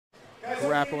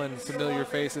grappling, familiar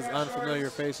faces, unfamiliar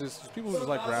faces. There's people who just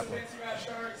like grappling.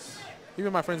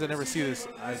 Even my friends that never see this,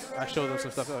 I show them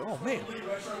some stuff. They're like, oh man,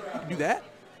 you can do that?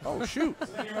 Oh shoot.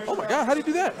 Oh my God, how do you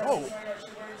do that? Oh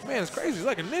man, it's crazy. It's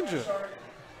like a ninja.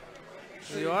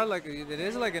 You are like it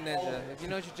is like a ninja. If you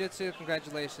know jiu-jitsu,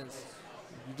 congratulations.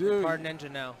 You do. You're part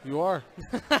ninja now. You are.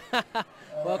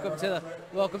 welcome to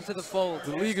the fold.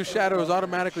 The League of Shadows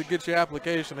automatically gets your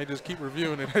application. They just keep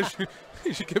reviewing it as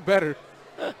you should get better.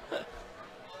 Our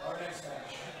next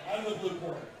match, out of the blue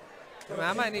corner.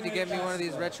 I might need to get me one of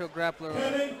these retro grappler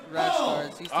rash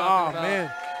guards. He's talking about. Man,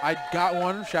 I got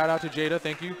one. Shout out to Jada.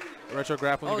 Thank you. Retro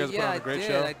grappling. Oh, you guys put on a great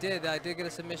show. I did get a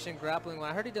submission grappling one.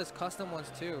 I heard he does custom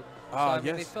ones too. So, I mean,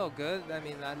 yes. they felt good. I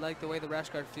mean, I like the way the rash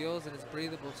guard feels and it's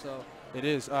breathable. So it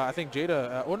is. I think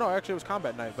Jada. Well, no, actually it was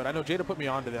Combat Night, but I know Jada put me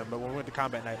onto them. But when we went to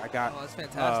Combat Night, I got. Oh, that's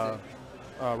fantastic.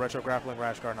 Retro grappling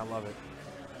rash guard, and I love it.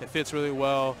 It fits really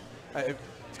well.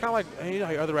 It's kind of like, you know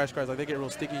how your other rash guards, like they get real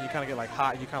sticky, you kind of get like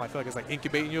hot, you kind of like feel like it's like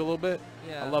incubating you a little bit.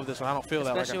 Yeah. I love this one. I don't feel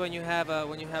that. Especially when you have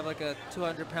like a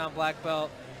 200-pound black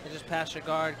belt, you just pass your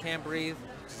guard, can't breathe.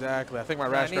 Exactly. I think my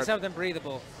rash guard. I need something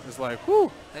breathable. It's like, whoo.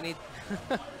 I need.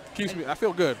 Keeps me. I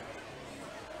feel good.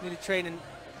 Need a training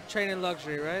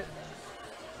luxury, right?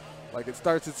 Like it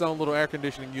starts its own little air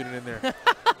conditioning unit in there.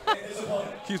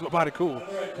 Keeps my body cool.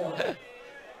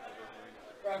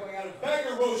 Grappling out of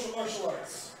Bagger Martial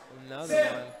Arts. Another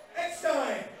Sam one.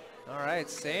 Eckstein. All right,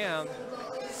 Sam.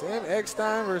 Sam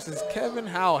Eckstein versus Kevin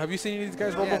Howell. Have you seen any of these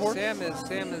guys roll before? Sam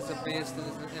is a beast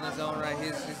in his own right.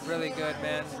 He's really good,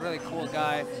 man. Really cool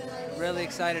guy. Really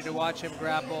excited to watch him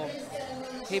grapple.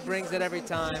 He brings it every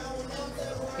time.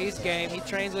 He's game. He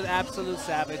trains with absolute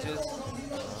savages.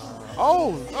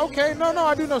 Oh, okay. No,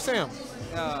 I do know Sam.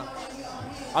 Yeah.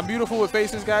 I'm beautiful with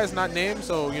faces, guys, not names.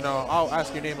 So, you know, I'll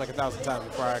ask your name like 1,000 times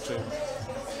before I actually.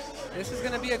 This is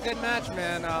going to be a good match,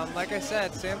 man. Like I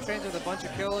said, Sam trains with a bunch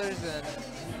of killers, and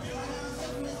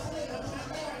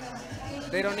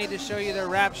they don't need to show you their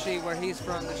rap sheet where he's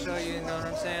from to show you, you know what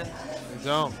I'm saying? They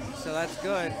don't. So that's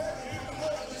good.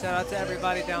 Shout out to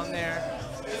everybody down there.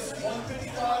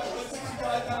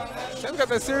 Sam's got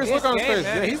that serious look on his face.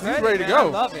 Man. Yeah, he's ready to go.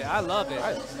 I love it. I love it.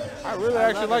 I really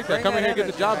actually like that. Come in here and get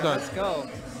the job done. Let's go.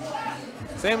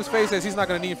 Sam's face says he's not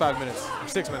going to need 5 minutes, or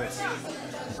 6 minutes.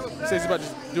 He says he's about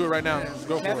to do it right now. Yeah.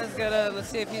 Go Kevin's for it. let's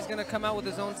see if he's gonna come out with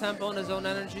his own tempo and his own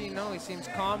energy. You know, he seems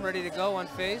calm, ready to go on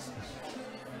face.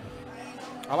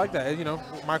 I like that. You know,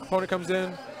 my opponent comes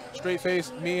in, straight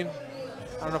face, mean.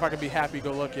 I don't know if I can be happy,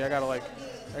 go lucky. I gotta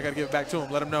give it back to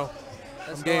him. Let him know.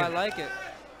 Let's go. I like it.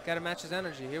 Gotta match his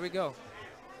energy. Here we go.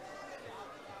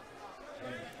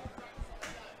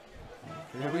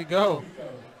 Here we go.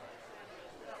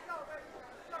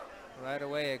 Right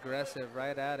away, aggressive,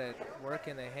 right at it.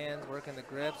 Working the hands, working the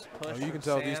grips, push. You can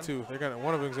tell Sam. These two,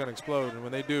 one of them's gonna explode, and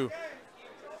when they do,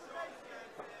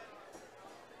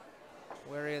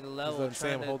 wary of the level. he's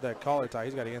letting Sam hold that collar tie.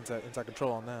 He's got inside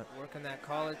control on that. Working that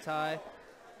collar tie.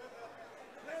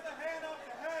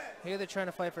 Here they're trying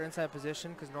to fight for inside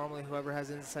position, because normally whoever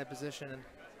has inside position and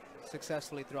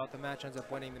successfully throughout the match ends up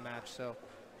winning the match. So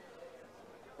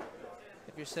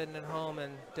if you're sitting at home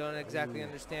and don't exactly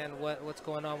understand what's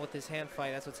going on with this hand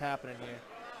fight, that's what's happening here.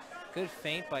 Good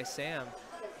feint by Sam.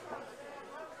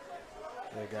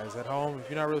 Yeah, guys, at home, if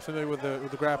you're not really familiar with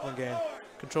the grappling game,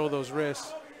 control those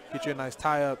wrists, get you a nice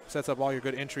tie-up, sets up all your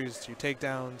good entries to your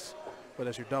takedowns, whether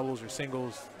it's your doubles, your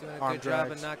singles, doing a arm good drags.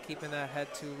 job of not keeping that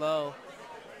head too low.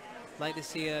 Like to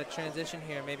see a transition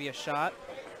here, maybe a shot.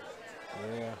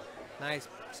 Yeah. Nice,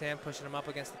 Sam pushing him up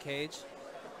against the cage.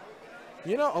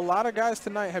 You know, a lot of guys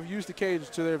tonight have used the cage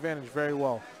to their advantage very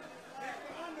well.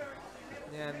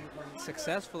 Yeah, and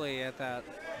successfully at that.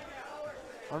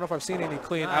 I don't know if I've seen any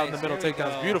clean out in the middle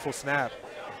takedowns. Beautiful snap.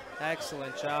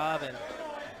 Excellent job, and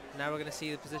now we're going to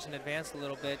see the position advance a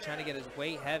little bit, trying to get his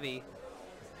weight heavy.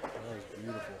 That was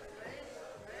beautiful.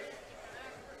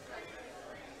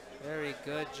 Very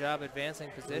good job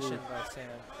advancing position by Sam.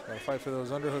 Gotta fight for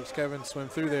those underhooks, Kevin. Swim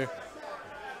through there.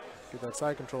 Get that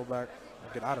side control back.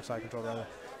 Get out of side control, rather.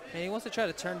 And he wants to try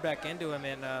to turn back into him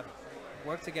and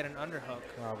work to get an underhook.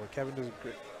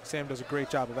 But Sam does a great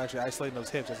job of actually isolating those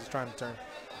hips as he's trying to turn.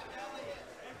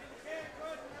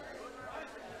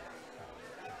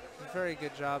 Very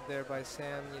good job there by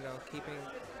Sam, you know,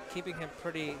 keeping him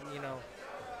pretty, you know,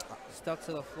 stuck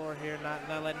to the floor here,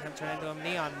 not letting him turn into him.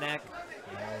 Knee on neck.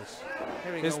 Nice.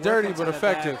 Here we it's go. dirty but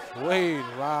effective. Wade,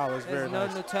 wow, that's very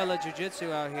nice. There's no Nutella jiu-jitsu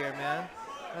out here, man.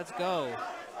 Let's go.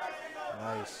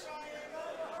 Nice.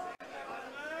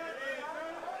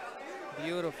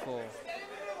 Beautiful.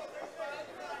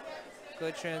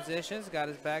 Good transitions, got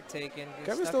his back taken.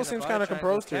 Kevin still seems kind of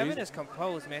composed here. Kevin is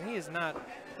composed, man. He is not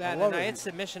bad love tonight. it. It's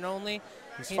submission only.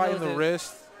 He's fighting the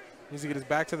wrist. Needs to get his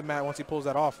back to the mat once he pulls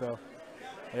that off, though.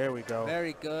 There we go.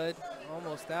 Very good.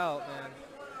 Almost out, man.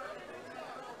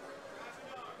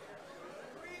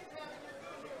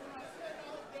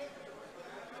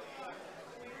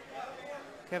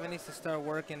 Kevin needs to start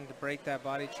working to break that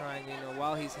body triangle. You know,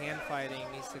 while he's hand fighting,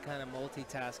 he needs to kind of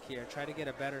multitask here. Try to get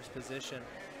a better position.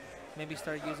 Maybe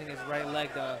start using his right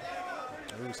leg to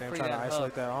Sam trying to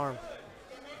isolate that arm.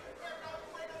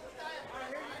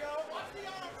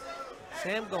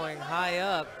 Sam going high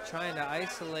up, trying to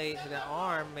isolate the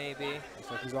arm maybe.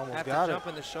 Looks like he's almost After got it.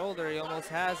 jumping the shoulder, he almost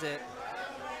has it.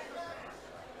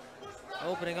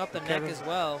 Opening up the neck as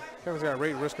well. Kevin's got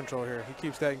great wrist control here. He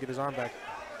keeps that and get his arm back.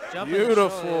 Jumping Beautiful. the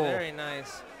shoulder, very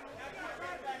nice.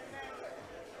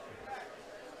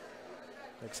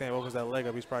 Like Sam opens that leg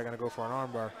up, he's probably going to go for an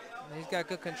arm bar. He's got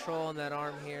good control on that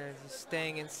arm here. He's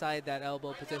staying inside that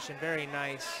elbow position. Very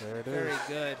nice. There it very is.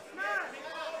 good.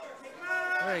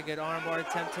 Very good arm bar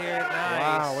attempt here. Nice.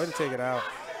 Wow, way to take it out.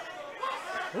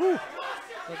 Ooh.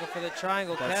 Looking for the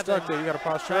triangle. Got Kevin stuck there. You got to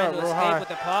posture trying up to real escape high. with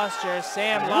the posture.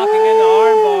 Sam locking in the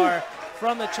arm bar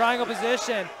from the triangle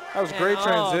position. That was great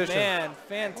transition. Oh, man,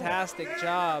 fantastic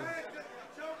job.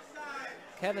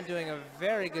 Kevin doing a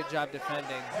very good job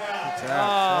defending.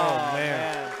 Oh,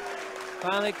 man.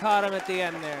 Finally caught him at the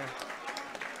end there.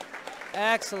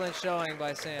 Excellent showing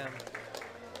by Sam.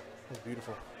 That was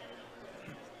beautiful.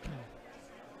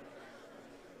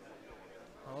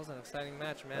 That was an exciting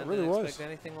match, man. It really Didn't was. expect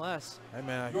anything less. Hey,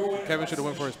 man, Kevin should have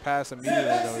went for his pass immediately,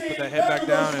 though. He put that head back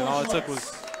down, and all it took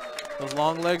was those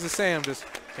long legs of Sam. Just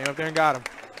came up there and got him.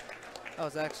 That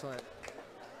was excellent.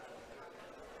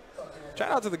 Shout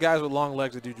out to the guys with long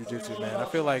legs that do jiu-jitsu, man. I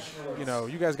feel like, you know,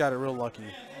 you guys got it real lucky.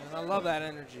 I love that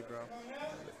energy, bro.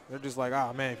 They're just like,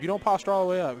 ah, man, if you don't posture all the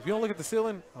way up, if you don't look at the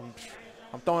ceiling,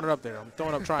 I'm throwing it up there. I'm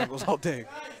throwing up triangles all day.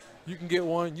 You can get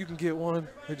one, you can get one.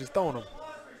 They're just throwing them.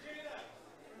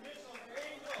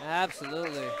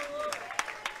 Absolutely.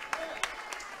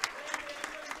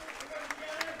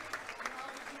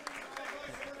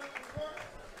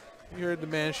 You heard the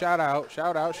man. Shout out,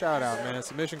 shout out, shout out, man.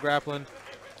 Submission grappling.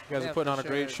 You guys are putting on a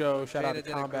great show. Shout out to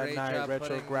Combat Night,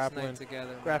 Retro Grappling,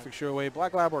 Graphic Sureway,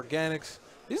 Black Lab Organics.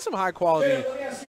 These are some high quality